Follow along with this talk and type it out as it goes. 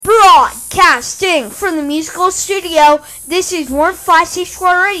Broadcasting from the musical studio, this is 156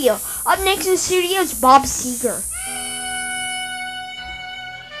 Square Radio. Up next in the studio is Bob Seger.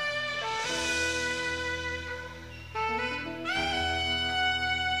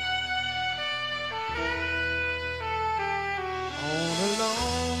 On a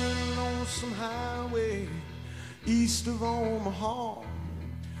long and lonesome highway east of Omaha,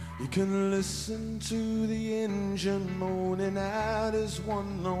 you can listen to the engine moaning out his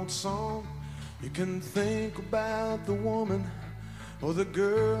one-note song. You can think about the woman or the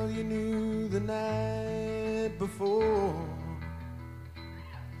girl you knew the night before.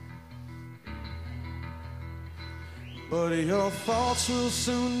 But your thoughts will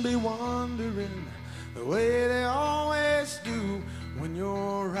soon be wandering the way they always do when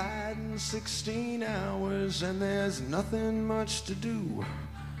you're riding 16 hours and there's nothing much to do.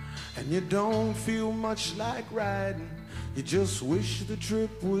 And you don't feel much like riding, you just wish the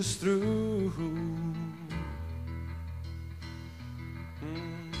trip was through.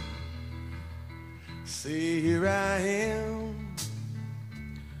 See, here I am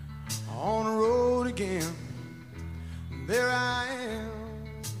on the road again. There I am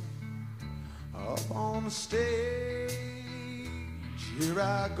up on the stage. Here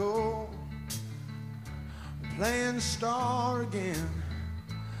I go playing the star again.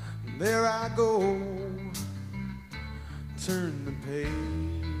 There I go, turn the page.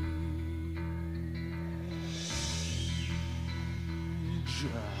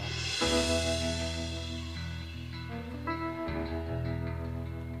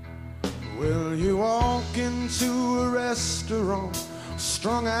 Well, you walk into a restaurant,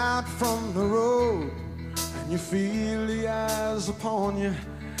 strung out from the road, and you feel the eyes upon you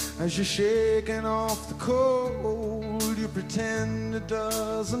as you're shaking off the cold. You pretend it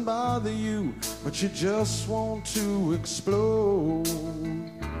doesn't bother you, but you just want to explode.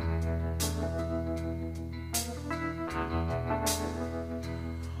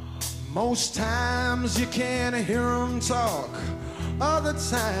 Most times you can't hear them talk, other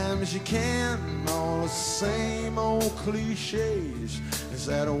times you can. All the same old cliches. Is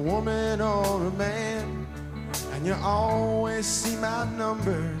that a woman or a man? And you always seem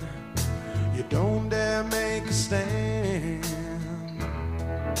outnumbered. You don't dare make a stand.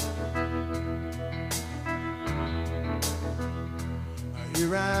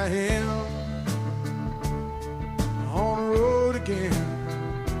 Here I am on the road again.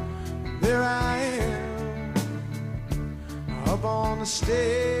 There I am up on the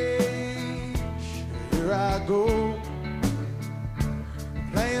stage. Here I go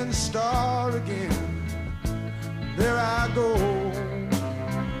playing the star again. There I go,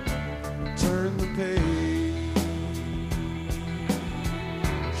 turn the page.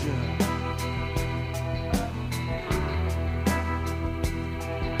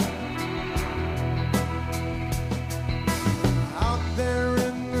 Out there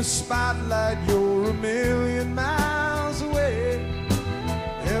in the spotlight, you're a million miles away.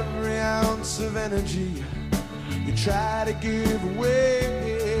 Every ounce of energy you try to give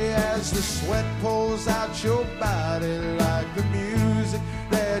away as the sweat pulls out your body like the music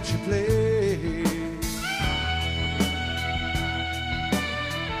that you play.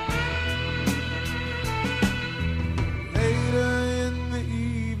 Later in the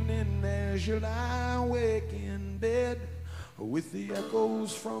evening as you lie awake in bed with the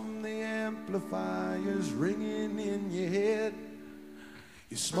echoes from the amplifiers ringing in your head,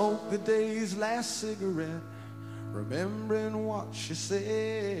 you smoke the day's last cigarette, remembering what she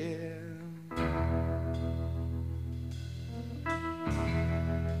said.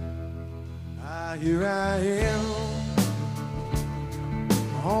 Here I am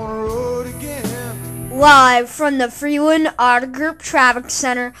on the road again. Live from the Freeland Auto Group Traffic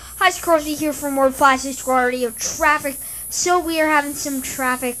Center. Hi, Scorsese here for more 156 Square Radio traffic. So we are having some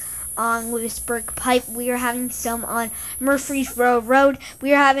traffic on Lewisburg Pike. We are having some on Murfreesboro Road.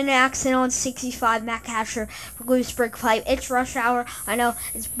 We are having an accident on 65 MacAsher for Lewisburg Pike. It's rush hour, I know,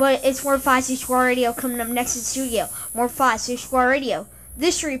 but it's more 156 Square Radio coming up next in the studio. More 156 Square Radio.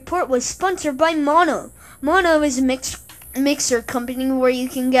 This report was sponsored by Mono. Mono is a mixer company where you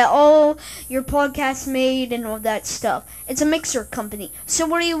can get all your podcasts made and all that stuff. It's a mixer company. So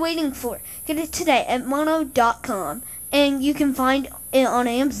what are you waiting for? Get it today at mono.com. And you can find it on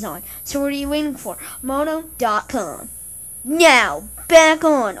Amazon. So what are you waiting for? Mono.com. Now, back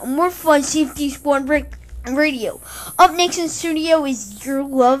on more Fun Safety Sport Radio. Up next in the studio is Your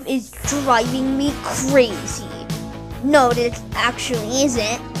Love Is Driving Me Crazy. No, it actually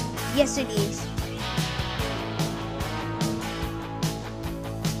isn't. Yes, it is.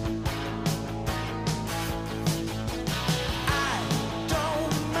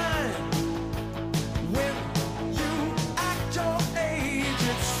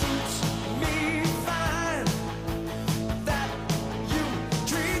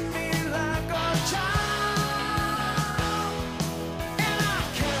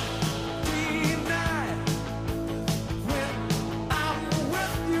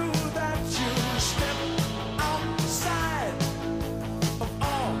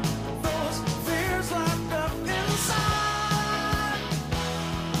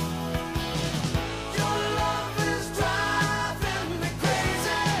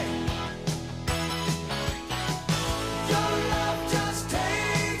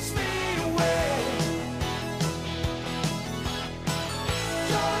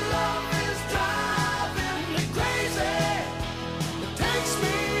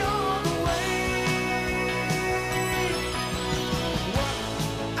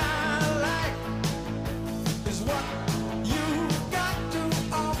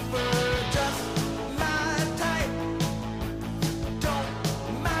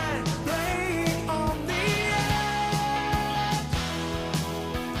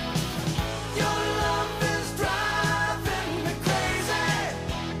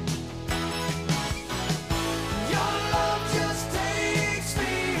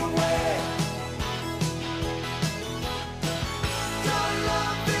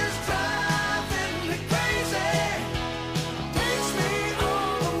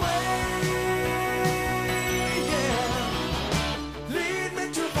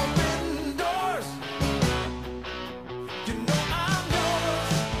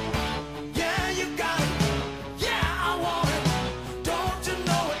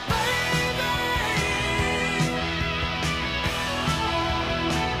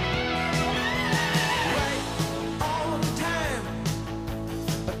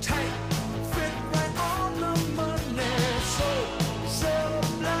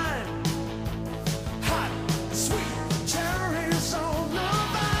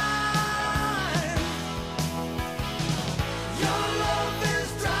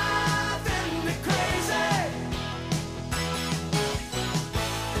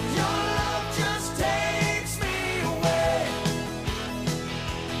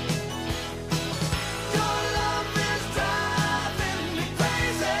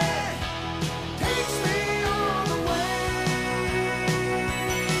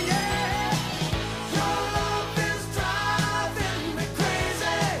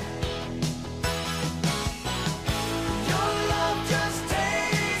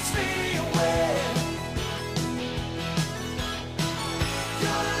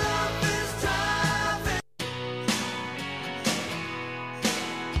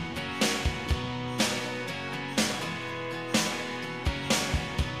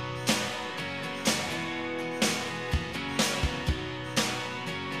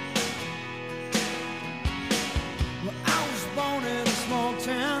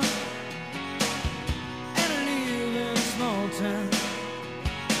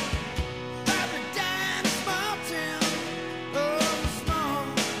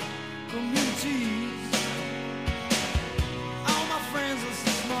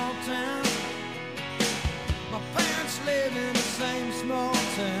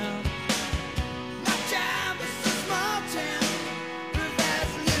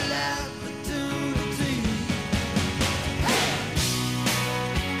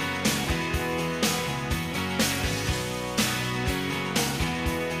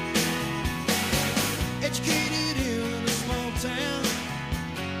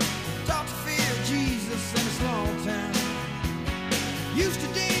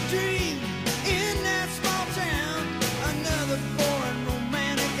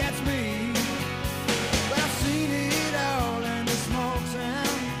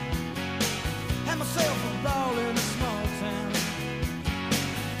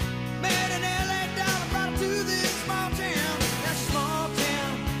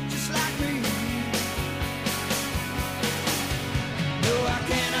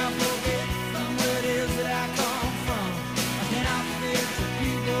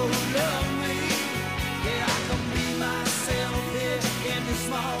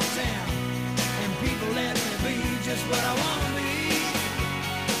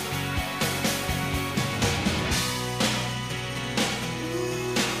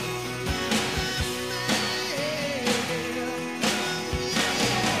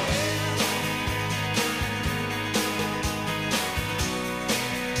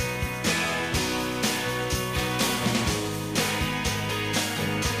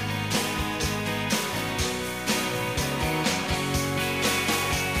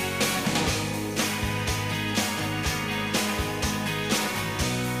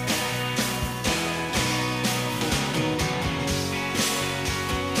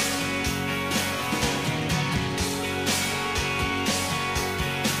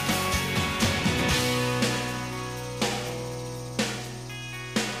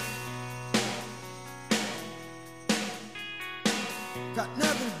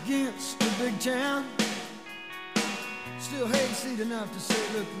 against the big town. Still hayseed enough to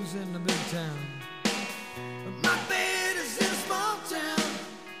say, look who's in the big town. But my bed is in a small town.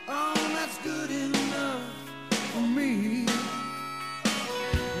 Oh, that's good enough for me.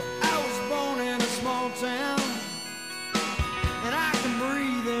 Well, I was born in a small town, and I can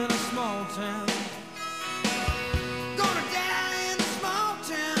breathe in a small town. Gonna die in a small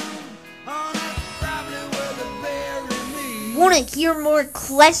town. Oh, that's probably where they bury me. Want to hear more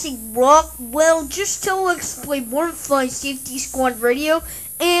classic rock? Well, just tell Lex to play More 5 Safety Squad Radio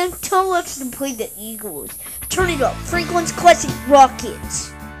and tell Lex to play the Eagles. Turn it up. Franklin's Classic Rock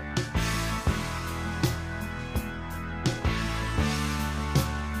Kids.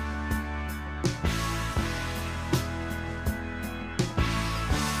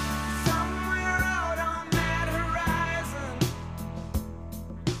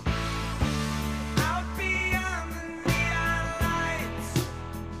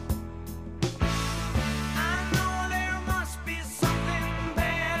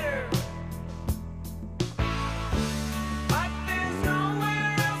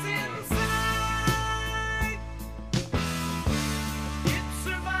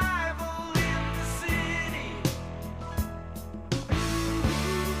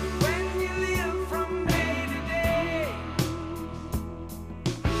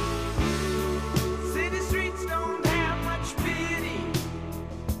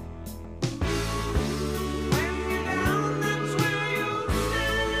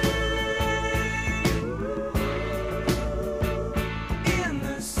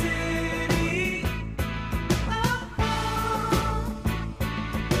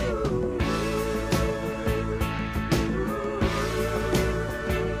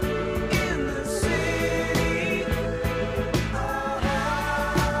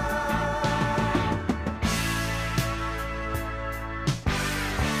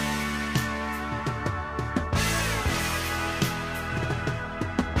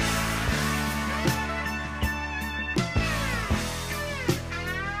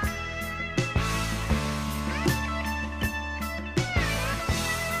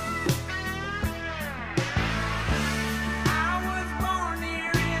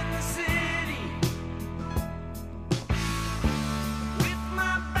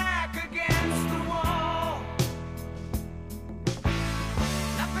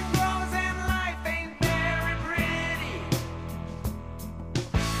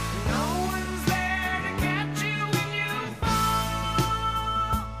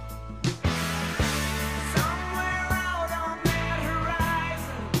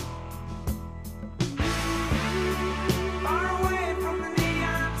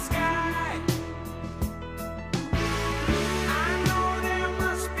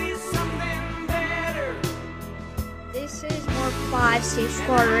 State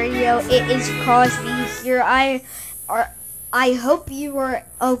Squad Radio. It is Crosby here. I hope you were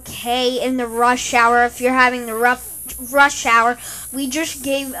okay in the rush hour. If you're having the rush hour, we just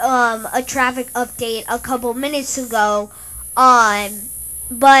gave a traffic update a couple minutes ago.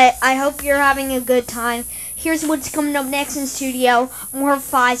 But I hope you're having a good time. Here's what's coming up next in studio. More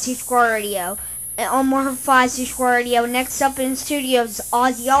 5 State Squad Radio. On More 5 State Squad Radio. Next up in studio is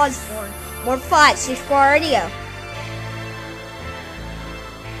Ozzy Osbourne. More 5 State Squad Radio.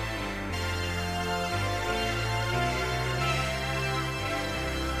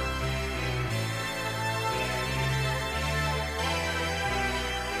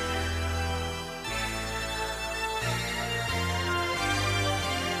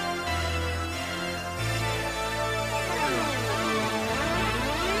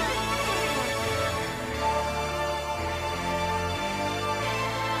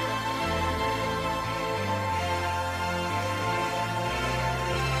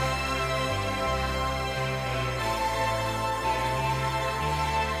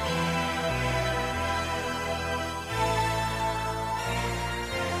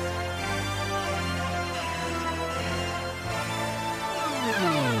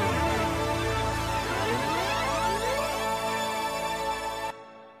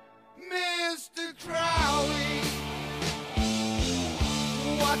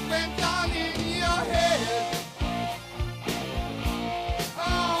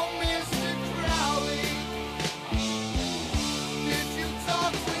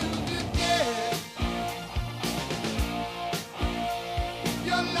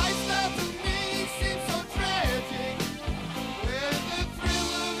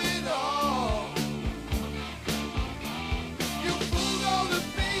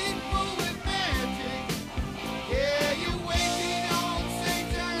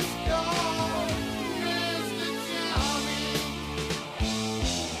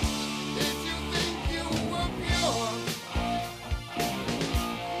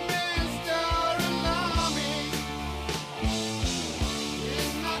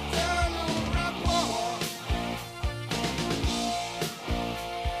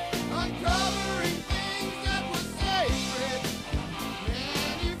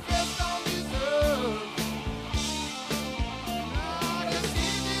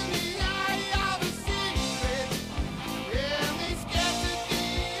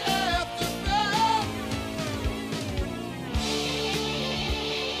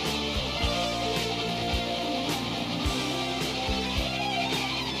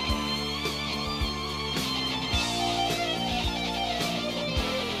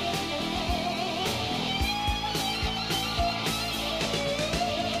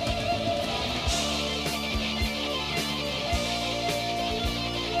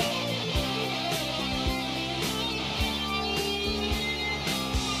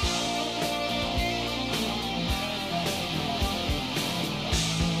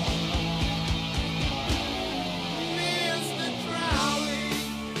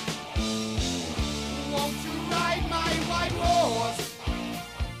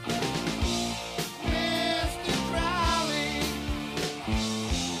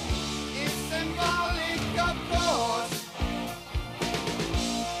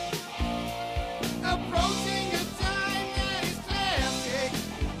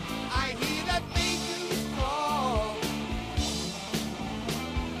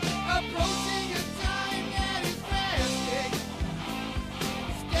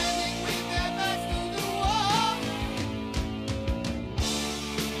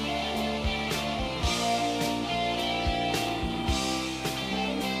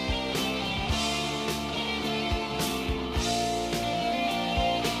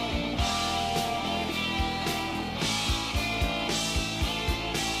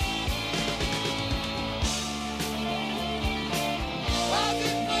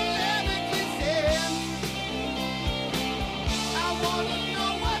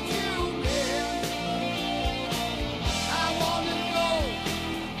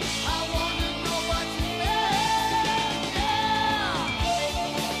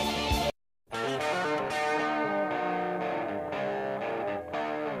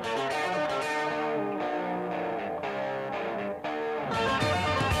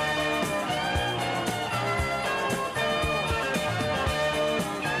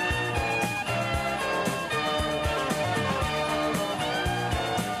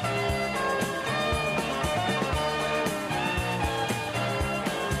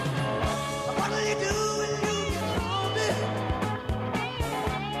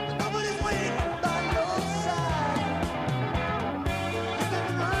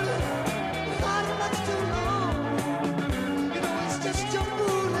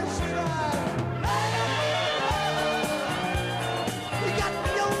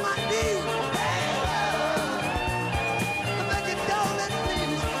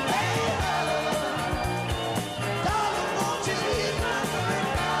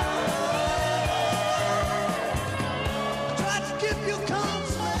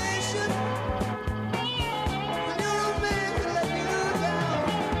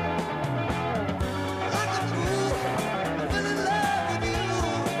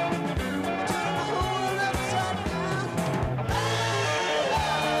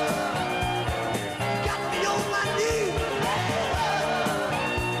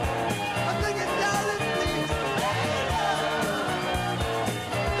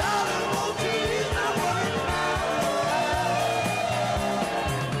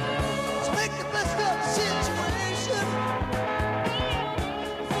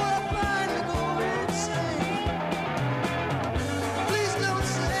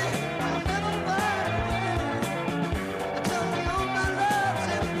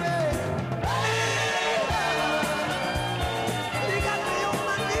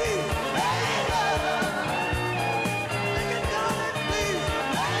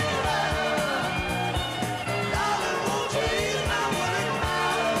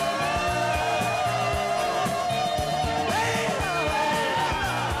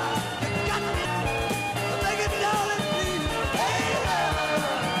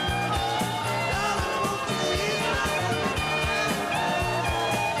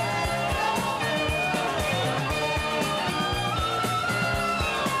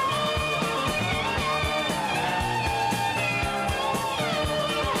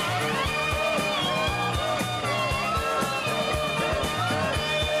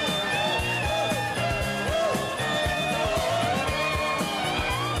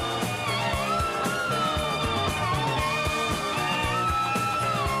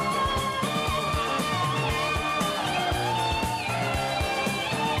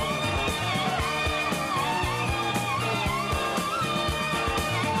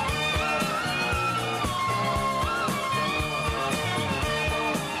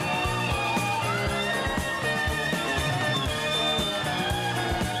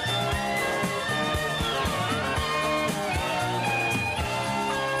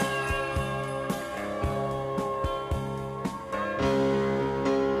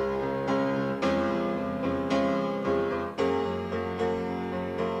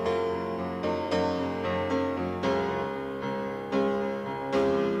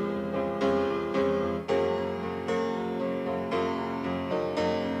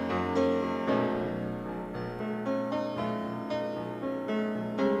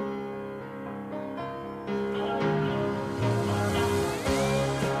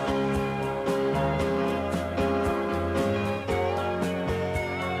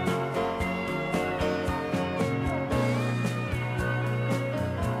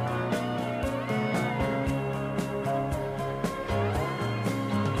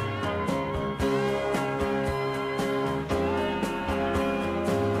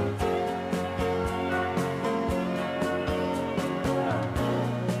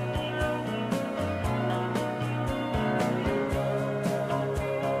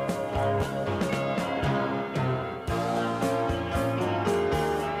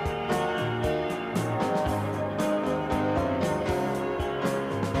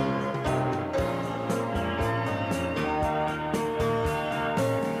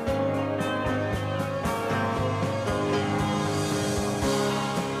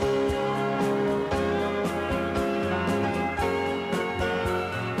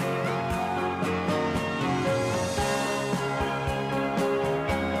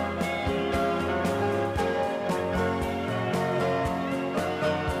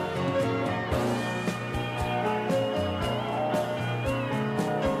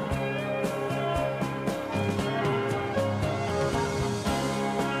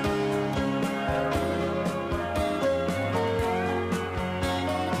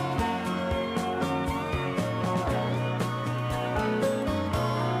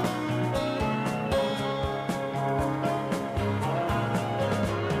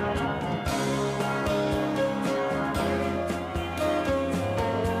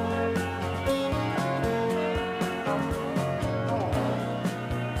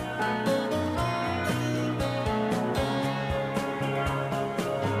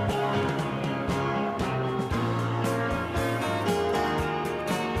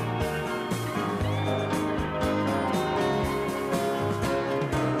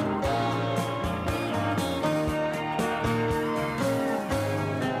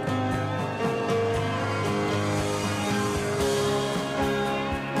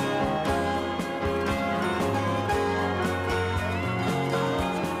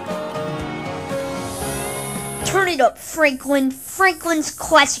 it up, Franklin. Franklin's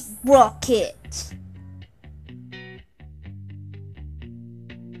Classic Rock Hits.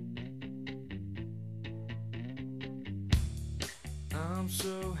 I'm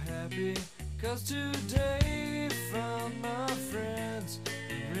so happy, 'cause today found my friends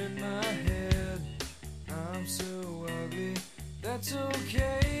are in my head. I'm so ugly, that's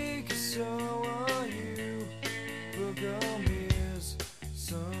okay, 'cause so are you. Book on me is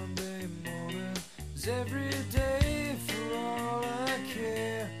Sunday morning, is every day for all I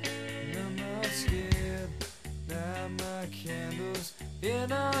care. And I'm not scared, light my candles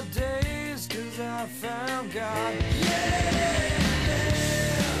in our days, 'cause I found God. Yeah!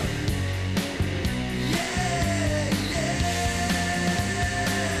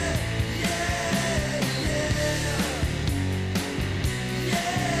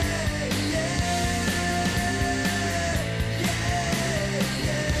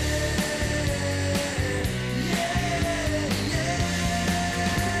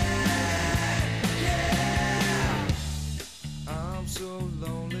 So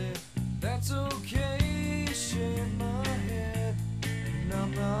lonely, that's okay, shake my head, and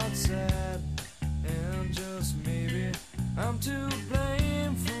I'm not sad, and just maybe I'm to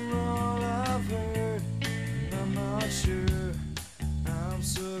blame for all I've heard, and I'm not sure, I'm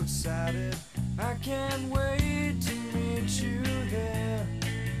so excited, I can't wait to meet you there,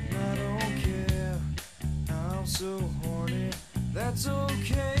 and I don't care, I'm so horny, that's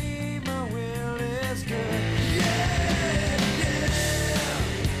okay, my will is good, yeah!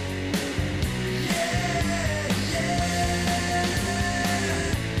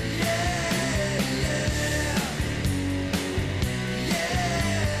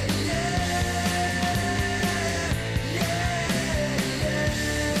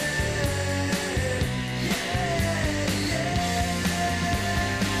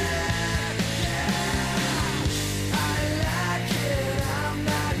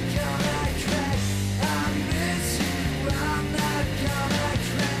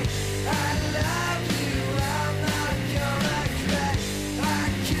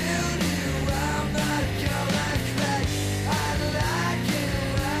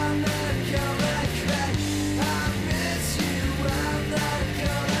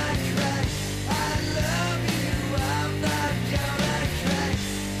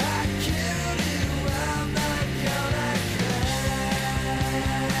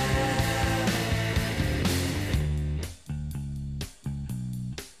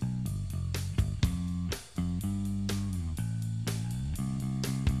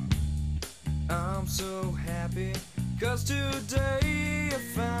 I'm so happy, 'cause today I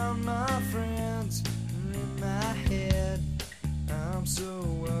found my friends in my head. I'm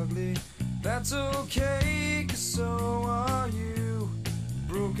so ugly, that's okay, 'cause so are you.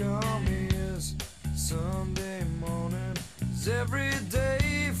 Broke on me is Sunday morning, is every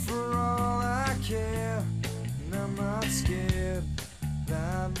day for all I care. And I'm not scared,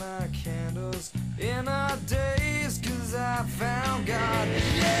 light my candles in our days, 'cause I found God.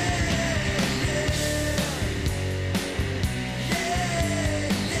 Yeah!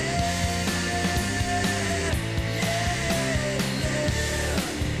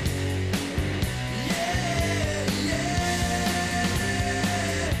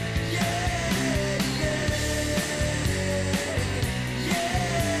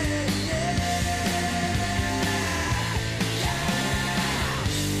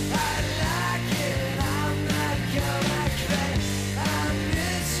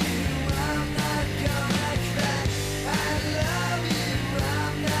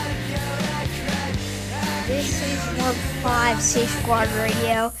 This is Mark 5 Safe Squad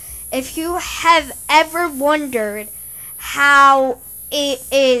Radio. If you have ever wondered how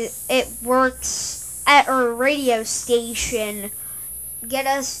it works at our radio station, get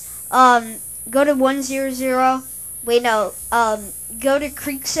us go to 100 go to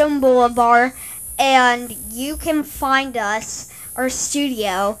Creekstone Boulevard, and you can find us, our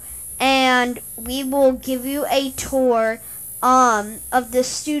studio, and we will give you a tour of the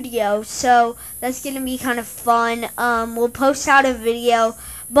studio, so that's gonna be kind of fun. We'll post out a video,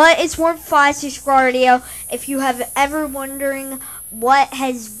 but it's more 5 Squad Radio. If you have ever wondering what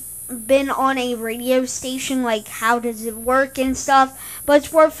has been on a radio station, like how does it work and stuff, but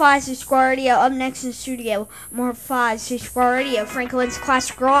it's more 5 Squad Radio. Up next in the studio, more 5 Squad Radio, Franklin's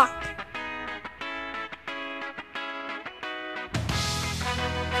Classic Rock.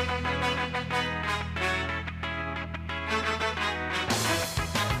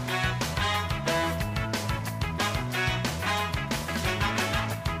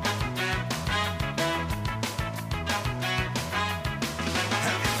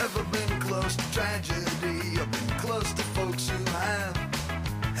 Tragedy, I've been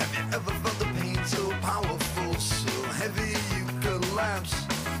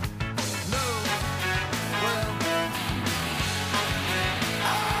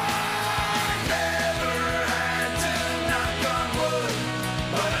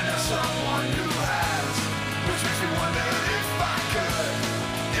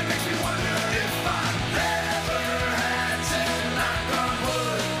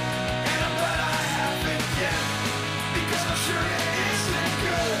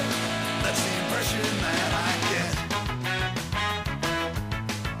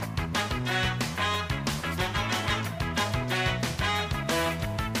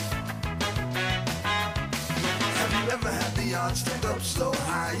not stand up so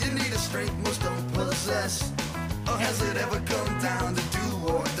high. You need a strength most don't possess. Or has it ever come down to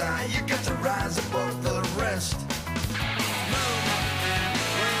do or die? You got to rise above the rest.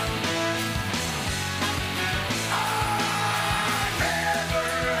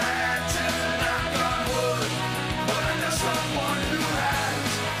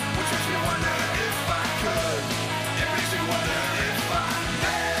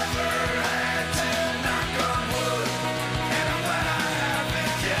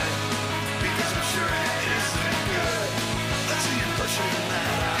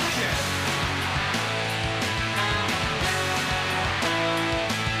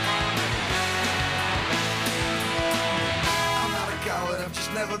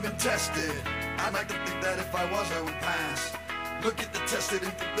 Never been tested. I'd like to think that if I was, I would pass. Look at the tested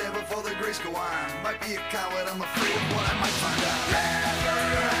and prepare before the grace go on. Might be a coward, I'm afraid of what I might find out. Never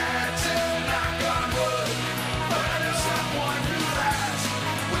had to knock on wood, but I know someone who has,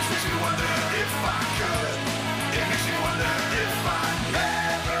 which makes me wonder if I could. It makes me wonder if I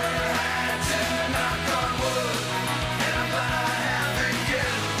never had to knock on wood, and I'm glad I haven't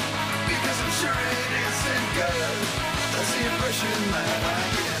yet, because I'm sure it isn't good. That's the impression that I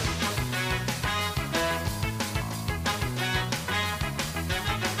get.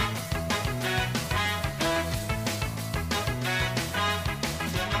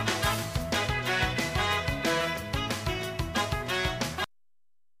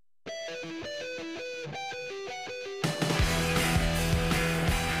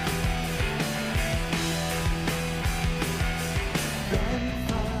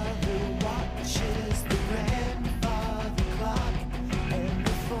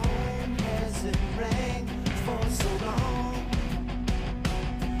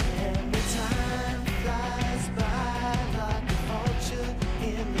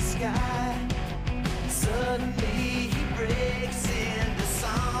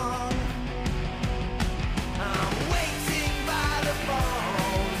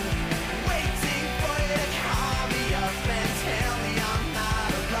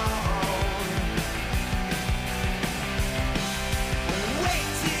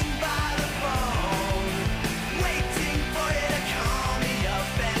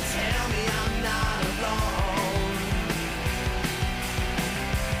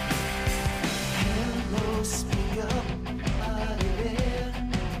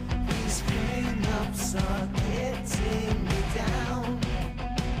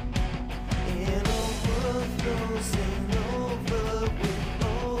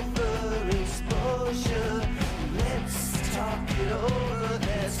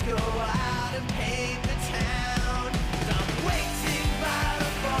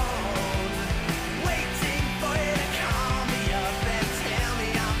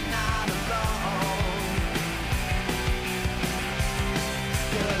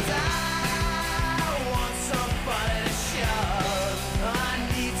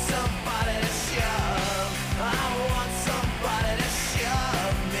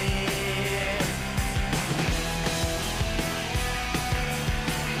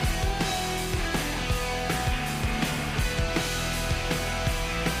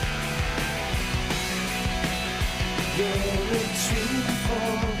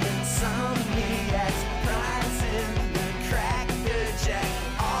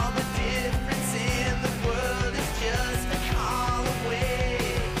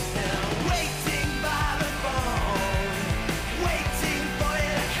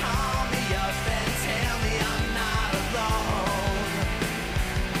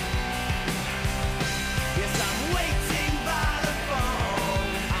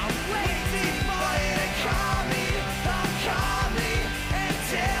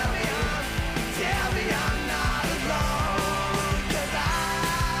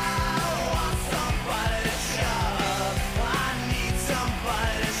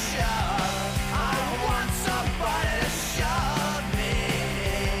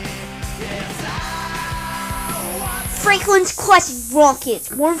 Franklin's Classic Rock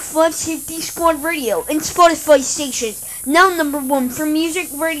Hits, Warm Flav Safety Squad Radio, and Spotify stations, now #1 for music,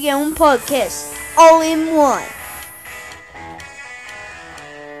 radio, and podcasts, all in one.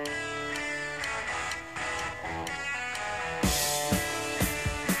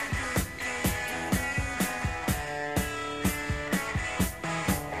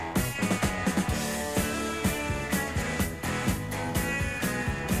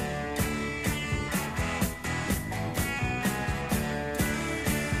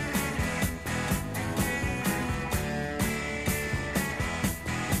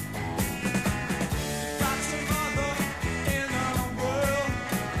 Rocks and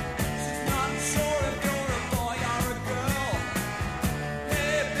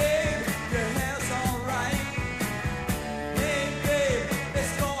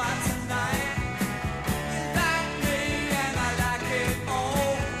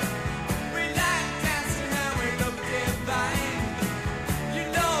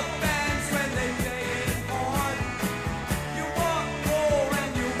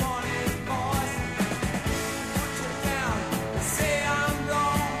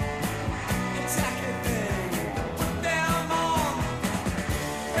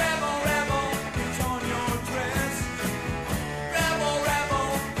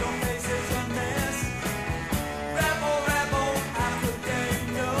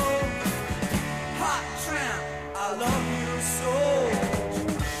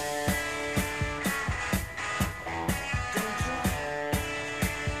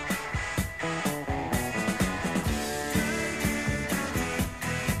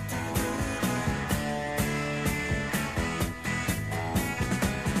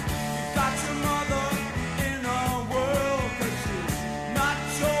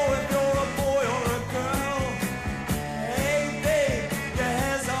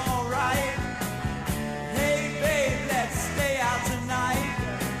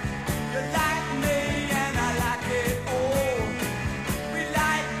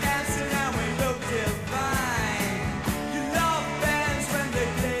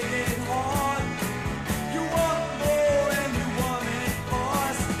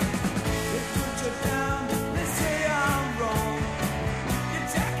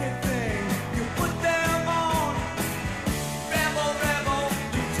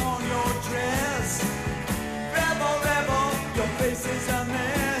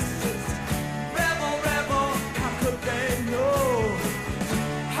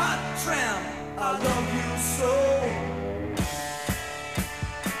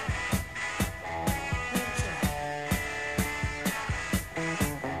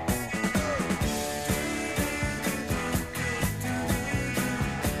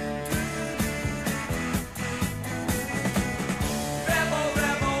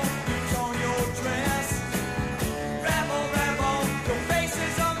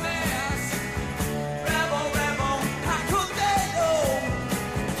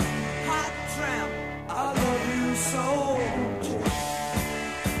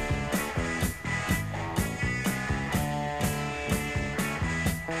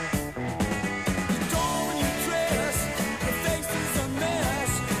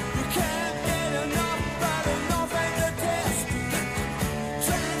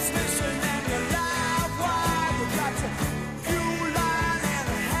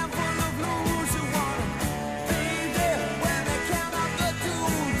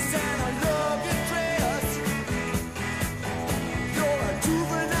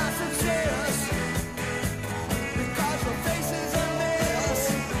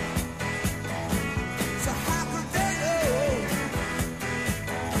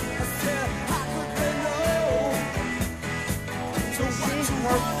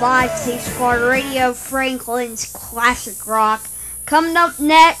 5 Squad Radio, Franklin's Classic Rock. Coming up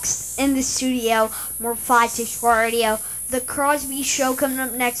next in the studio, more 5 Squad Radio. The Crosby Show coming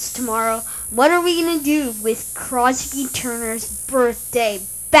up next tomorrow. What are we going to do with Crosby Turner's birthday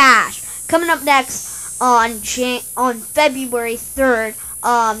bash? Coming up next on February 3rd.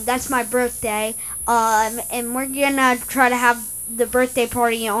 That's my birthday. And we're going to try to have the birthday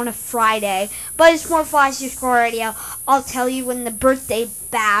party on a Friday. But it's more 5 Squad Radio. I'll tell you when the birthday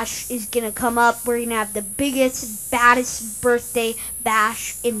bash is going to come up. We're going to have the biggest, baddest birthday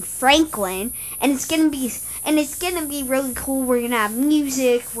bash in Franklin. And it's going to be really cool. We're going to have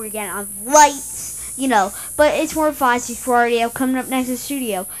music. We're going to have lights. But it's more 5 Squad Radio. Coming up next in the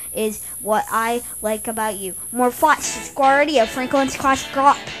studio is What I Like About You. More 5 Squad Radio, Franklin's Classic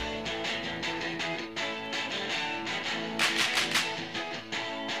Rock.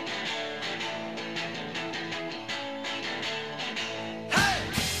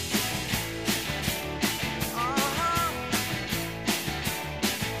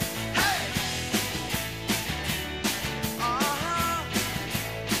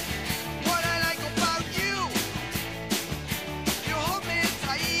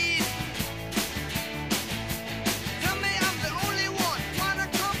 Tell me I'm the only one. Wanna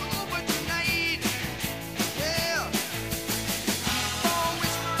come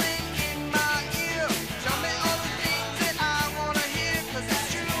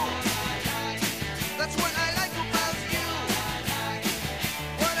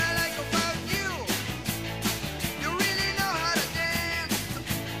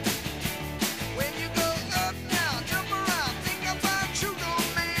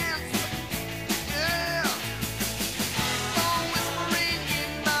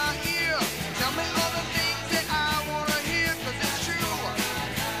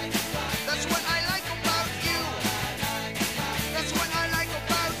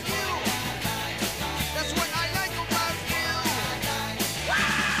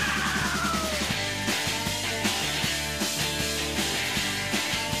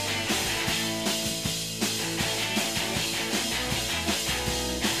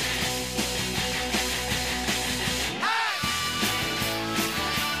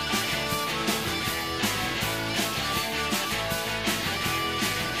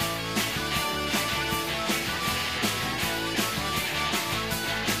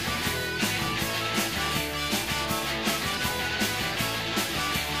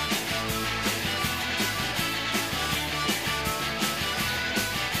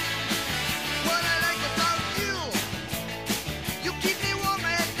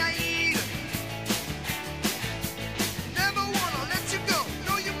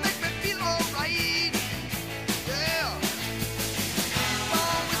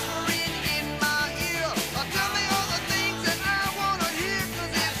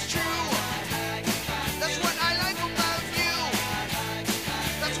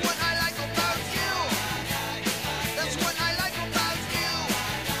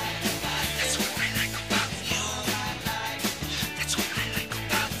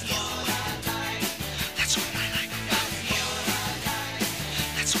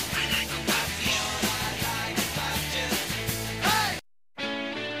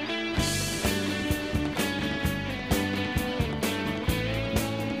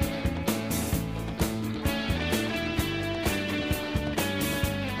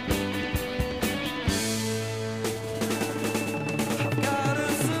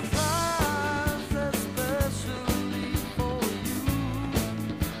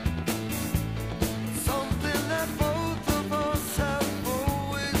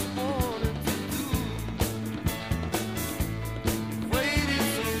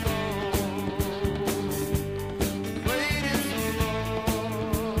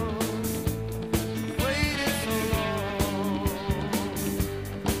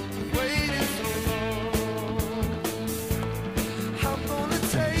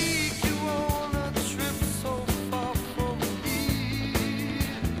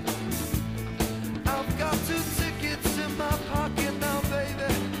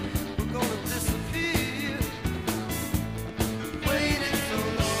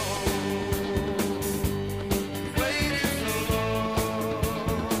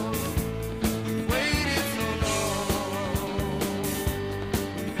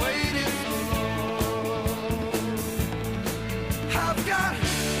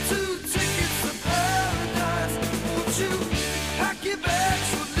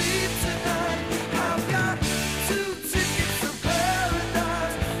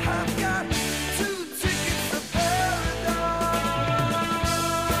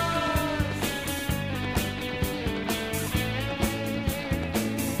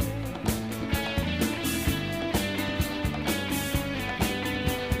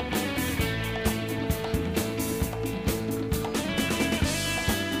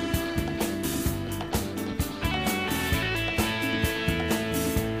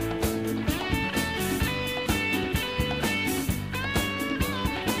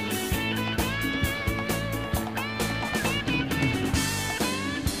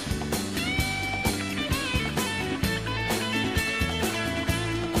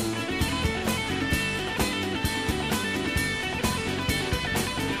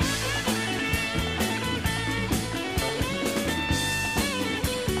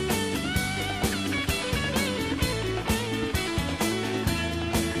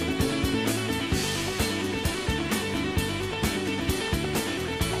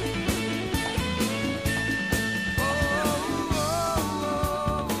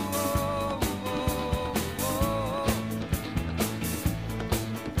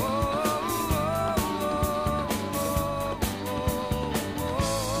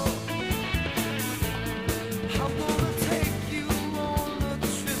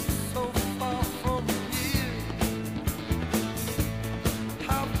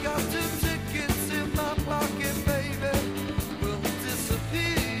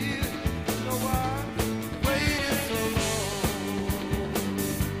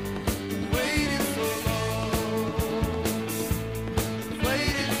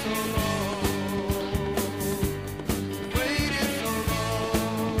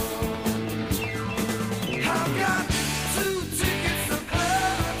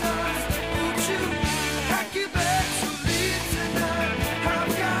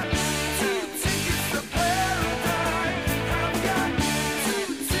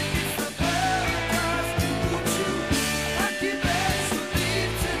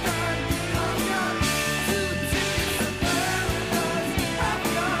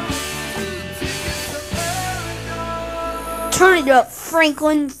What up,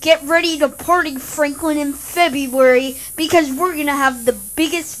 Franklin? Get ready to party, Franklin, in February because we're gonna have the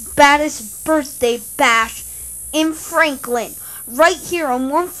biggest, baddest birthday bash in Franklin. Right here on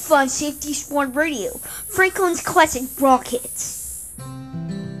More Fun Safety Squad Radio. Franklin's classic rock hits.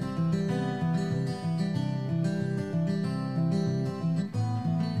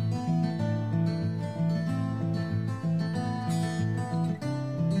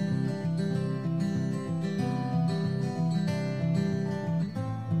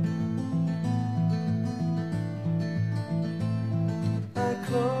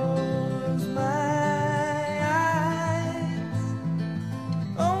 Close my eyes,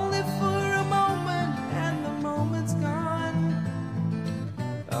 only for a moment, and the moment's gone.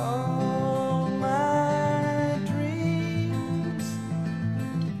 All my dreams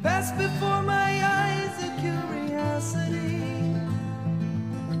pass before my eyes, a curiosity,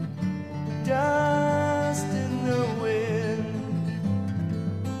 dust in the wind.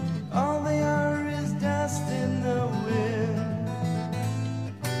 All they are is dust in the wind.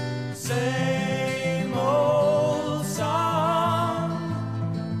 Same old song,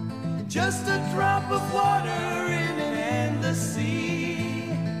 just a drop of water in an endless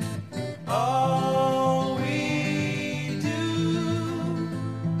sea. All we do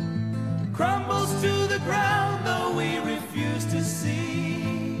crumbles to the ground, though we refuse to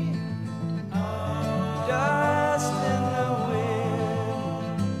see. Dust in the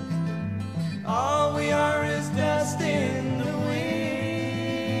wind. All we are is dust in the wind.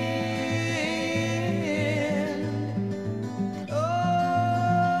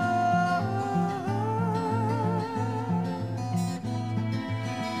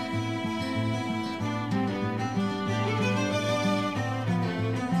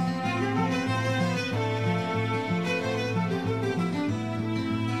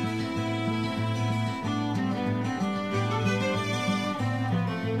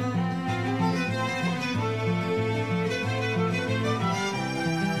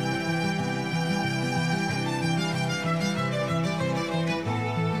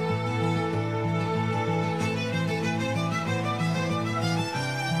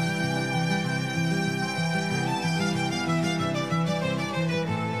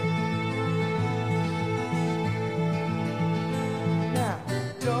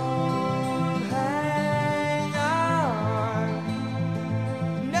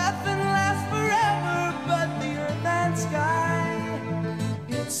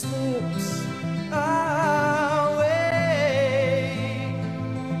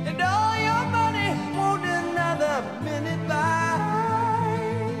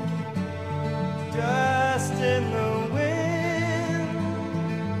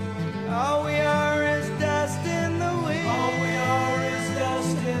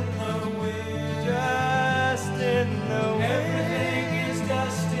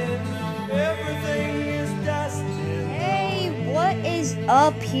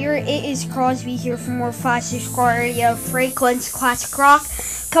 Up here, it is Crosby here for more 5-6 Squad Radio, Franklin's Classic Rock.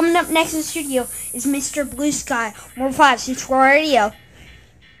 Coming up next in the studio is Mr. Blue Sky, more 5-6 Squad Radio.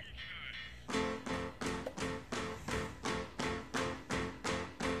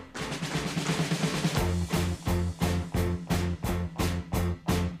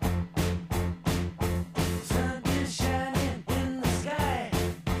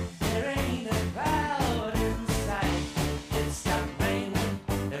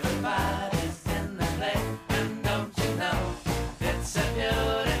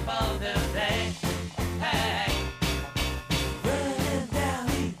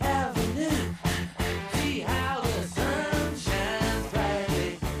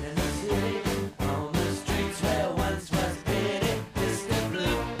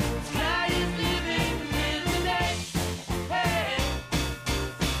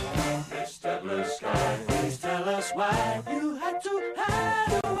 Why you had to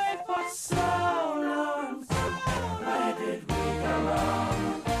hide away for so long? Where did we go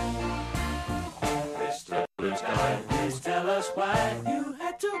wrong? Mr. Blue Sky, please tell us why you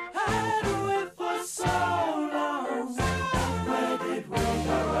had to hide away for so long. Where did we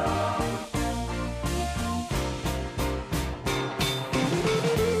go wrong?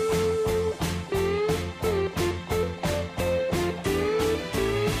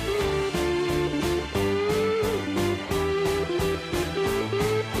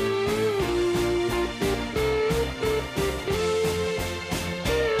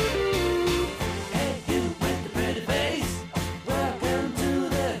 Hey, you with the pretty face, welcome to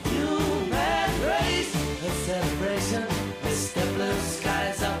the human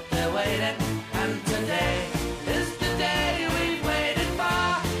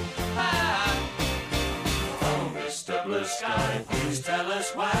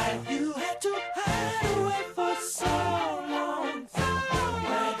us why you had to hide away for so long.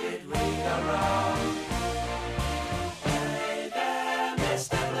 Where did we go wrong? Hey there,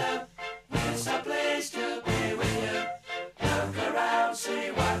 Mr. Blue, it's a place to be with you. Look around,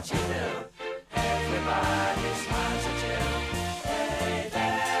 see what you do. Everybody smiles at you. Hey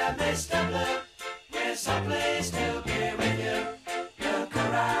there, Mr. Blue, it's a place to be with you. Look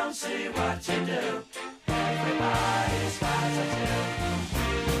around, see what you do. Everybody smiles at you.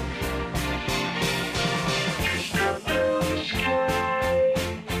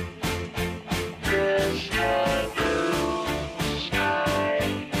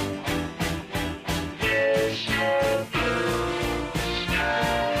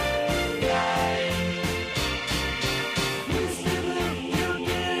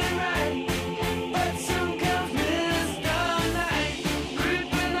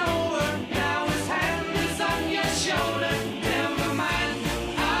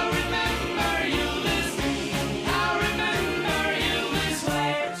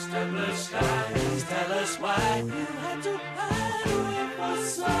 Why you had to hide away for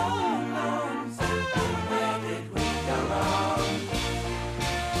so long? Where did we go wrong?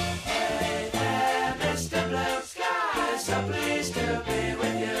 Hey there, Mr. Blue Sky, it's a place to be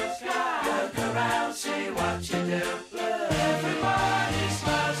with you. Look around, see what you do. Everybody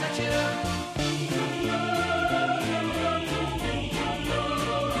smiles at you.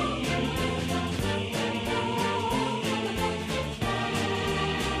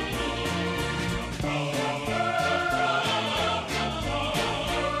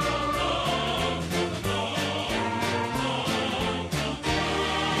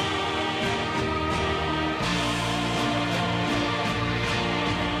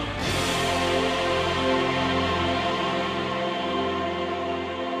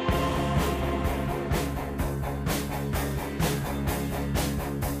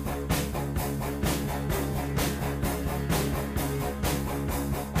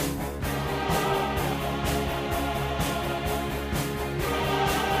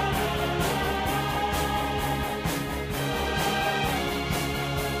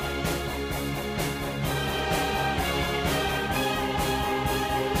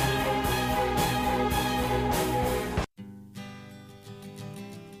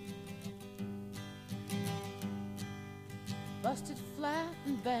 Busted flat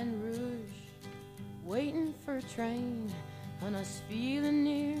in Baton Rouge, waiting for a train, when I was feeling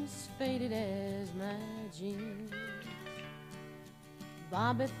near as faded as my jeans.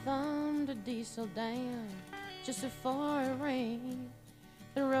 Bobby thumbed a diesel down just before it rained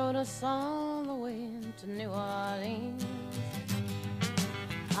and rode us all the way to New Orleans.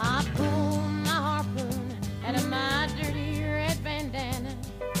 I pulled my harpoon out of my dirty red bandana.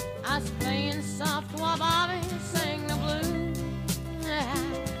 I was playing soft while Bobby sang the blues.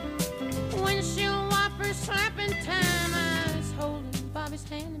 Windshield wipers slapping time, I was holding Bobby's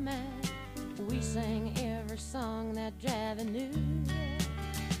hand in mine. We sang every song that Javi knew.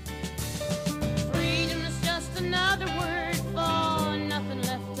 Freedom is just another word for nothing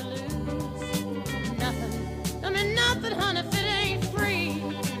left to lose. Nothing, I mean nothing, honey, if it ain't free.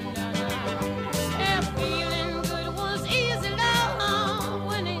 Yeah, feeling good was easy, love,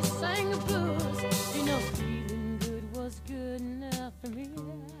 when he sang the blues. You know, feeling good was good enough for me.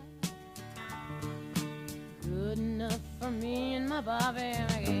 Good enough for me and my Bobby, yeah.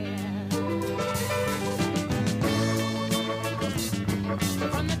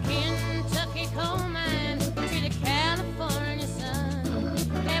 From the Kentucky coal mine to the California sun,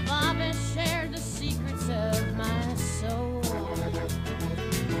 hey, Bobby shared the secrets of my soul.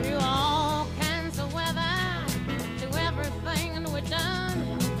 Through all kinds of weather, through everything we've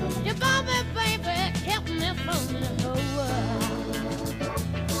done, your Bobby, baby, kept me from the whole world.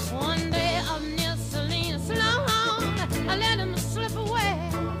 One day up near Salinas, long, I let him slip away.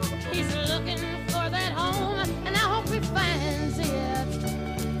 He's looking for that home, and I hope he finds it.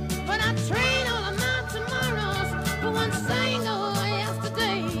 But I train all of my tomorrows for one single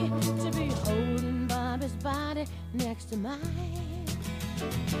yesterday, to be holding Bobby's body next to mine.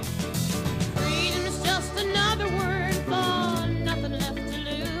 Freedom is just another word for nothing left to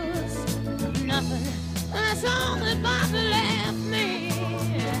lose. Nothing, that's all that Bobby left me.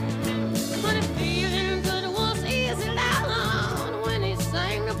 But if feeling good was easy loud when he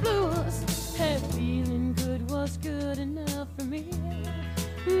sang the blues, hey, feeling good was good enough for me.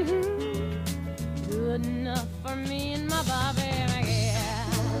 Good enough for me and my Bobby, yeah.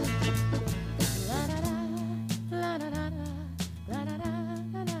 La da da, la da da da, la da da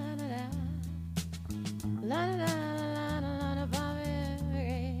da da da, la da da la da da Bobby,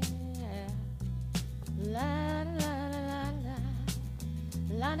 yeah. La da da la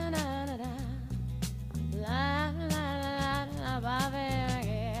La la la la la. La la la la la, Bobby,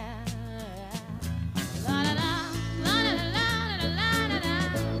 yeah. La la la, la la la la la la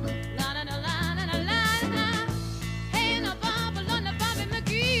la la la la la la. Hey, now Bob, Lorna, Bobby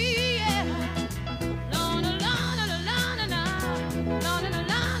McGee, yeah. La la la la la la la la la la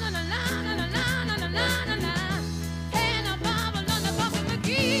la la la la la la. Hey, now Bob, Lorna, Bobby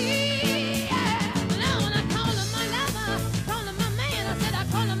McGee, yeah. Now when I call him my lover, call him my man, I said I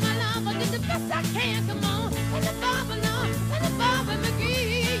call him my lover, did the best I can, come on. And the Bob,